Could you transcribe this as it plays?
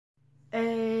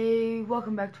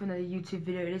welcome back to another YouTube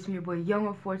video. It is me, your boy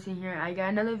YUNGRED14 here. I got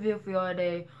another video for y'all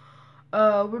today.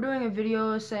 We're doing a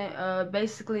video saying,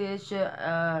 basically it's just,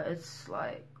 it's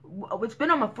like, it's been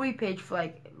on my free page for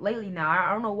like lately now.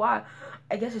 I don't know why.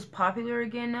 I guess it's popular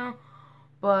again now.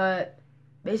 But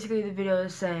basically the video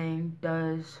is saying,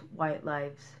 does white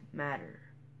lives matter?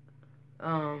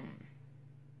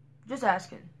 Just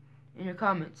asking in your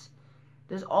comments.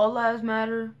 Does all lives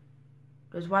matter?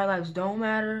 Does white lives don't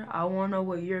matter? I want to know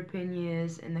what your opinion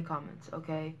is in the comments,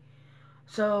 okay?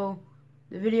 So,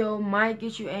 the video might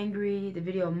get you angry. The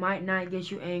video might not get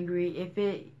you angry. If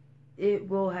it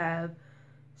will have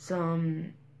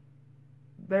some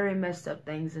very messed up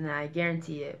things in it, I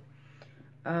guarantee it.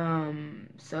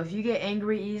 So if you get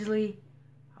angry easily,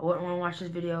 I wouldn't want to watch this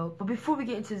video. But before we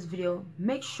get into this video,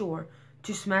 make sure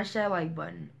to smash that like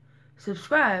button,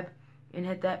 subscribe, and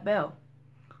hit that bell.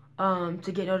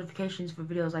 To get notifications for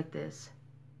videos like this.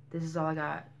 This is all I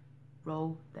got.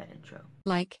 Roll that intro.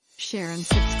 Like, share, and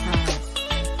subscribe.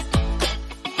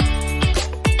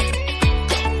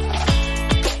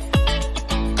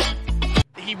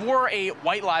 He wore a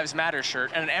White Lives Matter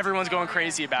shirt, and everyone's going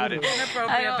crazy about it.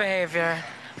 Inappropriate behavior.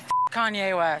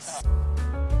 Kanye West.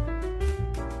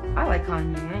 I like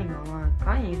Kanye, I ain't gonna lie.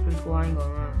 Kanye's pretty cool, I ain't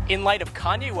gonna lie. In light of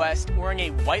Kanye West wearing a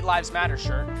White Lives Matter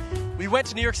shirt, we went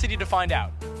to New York City to find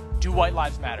out. Do white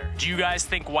lives matter? Do you guys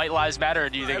think white lives matter, or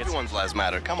do you think everyone's lives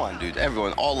matter? Come on, dude.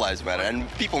 Everyone, all lives matter, and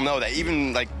people know that.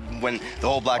 Even like when the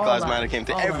whole Black Lives Matter came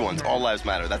to, everyone's all lives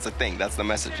matter. That's the thing. That's the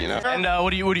message, you know. And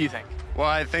what do you think? Well,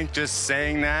 I think just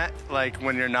saying that, like,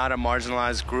 when you're not a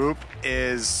marginalized group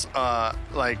is,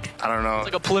 like, I don't know. It's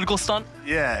like a political stunt?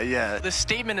 Yeah. The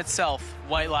statement itself,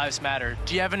 white lives matter,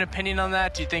 do you have an opinion on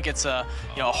that? Do you think it's a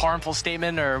harmful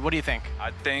statement, or what do you think? I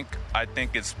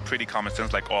think it's pretty common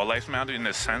sense, like all lives matter in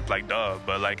a sense, like duh,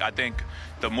 but like I think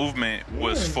the movement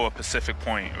was for a specific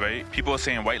point, right? People are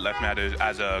saying white lives matter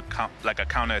as a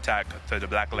counterattack to the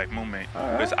Black Lives Movement,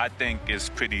 which I think is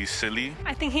pretty silly.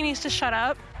 I think he needs to shut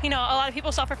up. You know, a lot of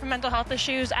people suffer from mental health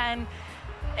issues, and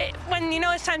when you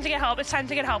know it's time to get help, it's time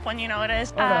to get help when you know it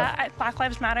is. Black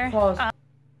Lives Matter.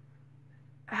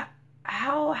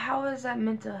 How is that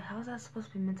mental? How is that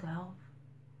supposed to be mental health?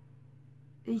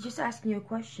 He's just asking you a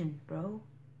question, bro.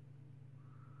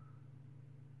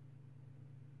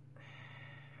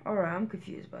 Alright, I'm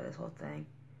confused by this whole thing.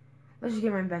 Let's just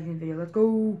get right back in the video. Let's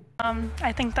go.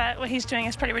 I think that what he's doing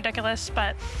is pretty ridiculous,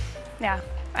 but yeah,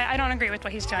 I don't agree with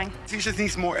what he's doing. He just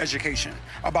needs more education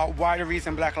about why the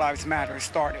reason Black Lives Matter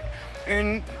started.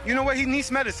 And you know what? He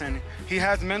needs medicine. He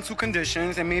has mental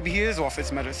conditions, and maybe he is off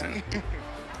his medicine.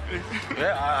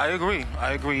 Yeah, I agree.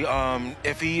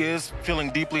 If he is feeling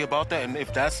deeply about that, and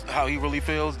if that's how he really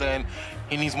feels, then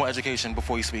he needs more education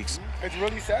before he speaks. It's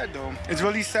really sad, though. It's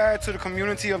really sad to the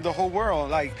community of the whole world.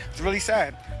 Like, it's really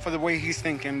sad for the way he's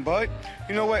thinking. But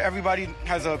you know what? Everybody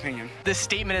has an opinion. This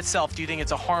statement itself, do you think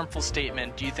it's a harmful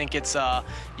statement? Do you think it's a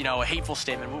hateful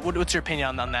statement? What's your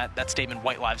opinion on that statement,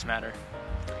 white lives matter?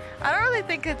 I don't really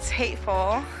think it's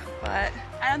hateful, but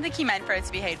I don't think he meant for it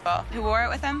to be hateful. Who wore it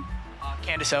with him?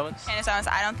 Candace Owens.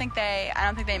 I don't think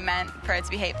they meant for it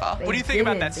to be hateful. What do you think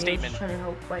about that statement? I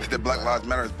think that Black Lives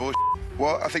Matter is bullshit.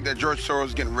 Well, I think that George Soros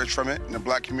is getting rich from it in the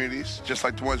black communities, just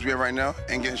like the ones we have right now,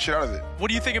 and getting shit out of it. What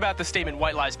do you think about the statement,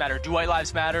 white lives matter? Do white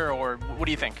lives matter, or what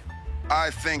do you think?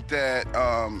 I think that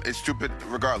it's stupid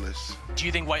regardless. Do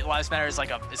you think white lives matter is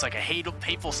like a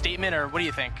hateful statement, or what do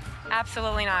you think?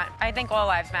 Absolutely not. I think all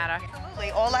lives matter.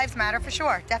 Absolutely, all lives matter for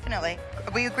sure, definitely.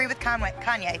 We agree with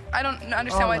Kanye. I don't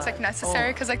understand why it's like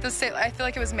necessary, because like I feel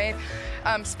like it was made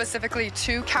specifically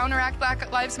to counteract Black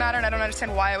Lives Matter, and I don't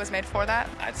understand why it was made for that.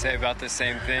 I'd say about the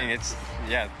same thing. It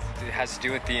has to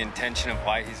do with the intention of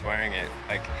why he's wearing it.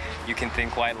 Like, you can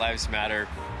think white lives matter,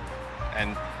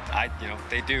 and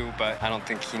they do, but I don't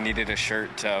think he needed a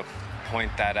shirt to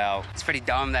point that out. It's pretty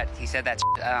dumb that he said that.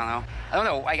 I don't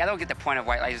know. Like, I don't get the point of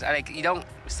white lives. Like, you don't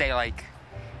say like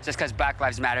just because Black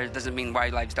Lives Matter doesn't mean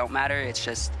white lives don't matter. It's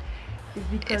just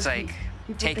it's like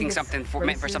taking something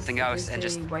meant for something else and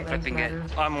just flipping it.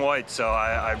 I'm white, so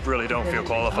I really don't feel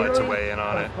qualified to weigh in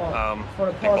on it. I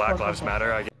think Black Lives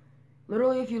Matter.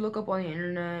 Literally, if you look up on the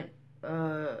internet,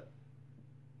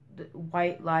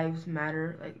 white lives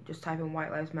matter, like just type in white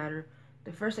lives matter,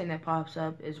 the first thing that pops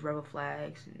up is rebel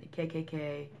flags and the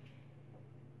KKK,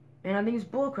 and I think it's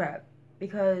bullcrap,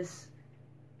 because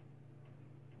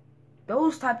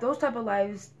those type of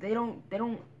lives, they don't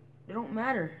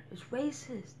matter. It's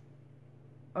racist.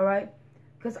 All right,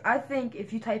 because I think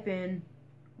if you type in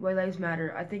white lives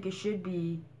matter, I think it should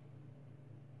be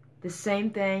the same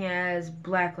thing as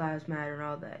Black Lives Matter and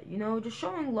all that. You know, just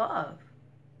showing love.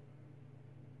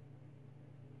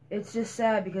 it's just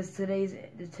sad because today's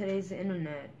the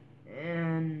internet,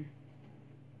 and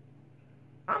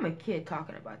I'm a kid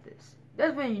talking about this.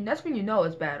 That's when you know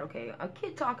it's bad, okay? A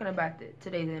kid talking about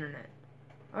today's internet.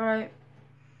 All right.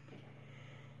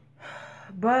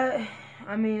 But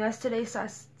I mean, that's today's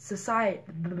society,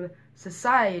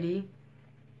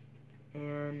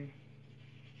 and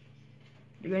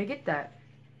you're gonna get that.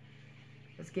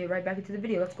 Let's get right back into the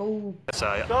video. Let's go.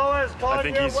 I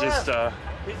think he's just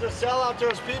he's a sellout to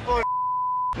his people.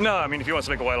 No, I mean, if he wants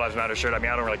to make a White Lives Matter shirt, I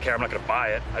mean, I don't really care. I'm not going to buy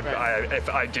it. If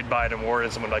I did buy it and wore it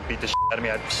and someone like beat the shit out of me,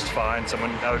 I'd just fine.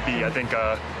 That would be, I think,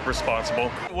 responsible.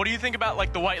 What do you think about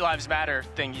like the White Lives Matter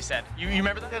thing he said? You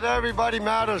remember that? That everybody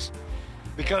matters,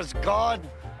 because God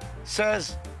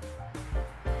says,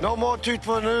 no more tooth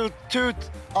for a tooth,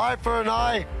 eye for an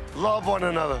eye, love one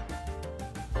another.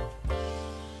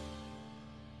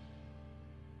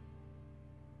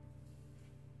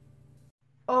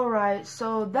 Alright,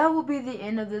 so that will be the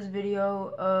end of this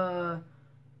video.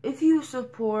 If you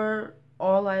support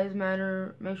All Lives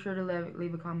Matter, make sure to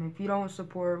leave a comment. If you don't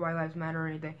support White Lives Matter or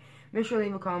anything, make sure to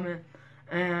leave a comment.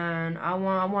 And I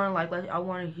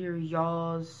want to hear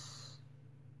y'all's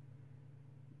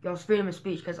freedom of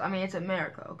speech, because I mean, it's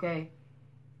America, okay?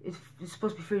 It's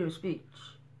supposed to be freedom of speech.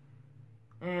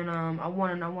 And I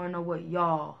want to know what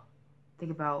y'all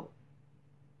think about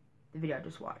the video I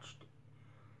just watched.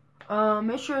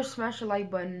 Make sure to smash the like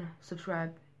button,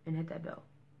 subscribe, and hit that bell.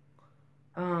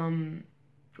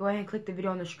 Go ahead and click the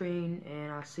video on the screen, and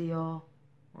I'll see y'all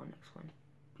on the next one.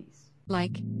 Peace.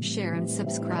 Like, share, and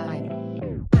subscribe.